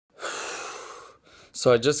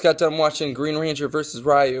So I just got done watching Green Ranger versus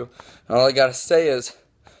Ryu, and all I gotta say is,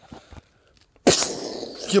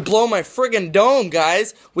 you blow my friggin' dome,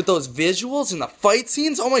 guys, with those visuals and the fight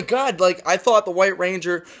scenes. Oh my god, like, I thought the White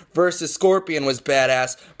Ranger versus Scorpion was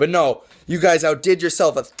badass, but no, you guys outdid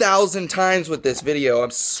yourself 1,000 times with this video. I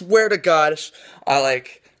swear to gosh,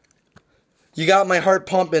 you got my heart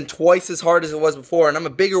pumping twice as hard as it was before, and I'm a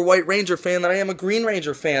bigger White Ranger fan than I am a Green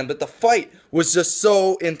Ranger fan, but the fight was just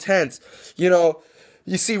so intense. You know,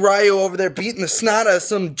 you see Ryu over there beating the snot out of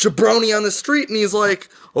some jabroni on the street, and he's like,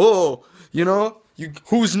 oh, you know,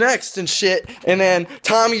 who's next and shit, and then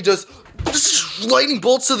Tommy just lightning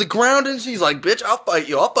bolts to the ground, and she's like, bitch, I'll fight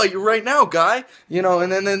you right now, guy, you know,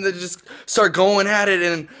 and then they just start going at it,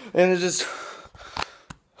 and it just,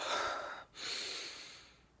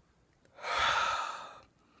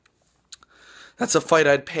 that's a fight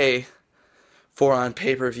I'd pay for on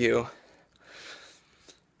pay-per-view.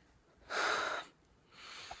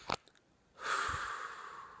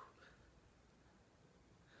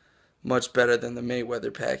 Much better than the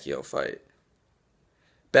Mayweather-Pacquiao fight.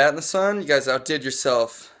 Bat in the sun, you guys outdid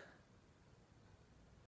yourself.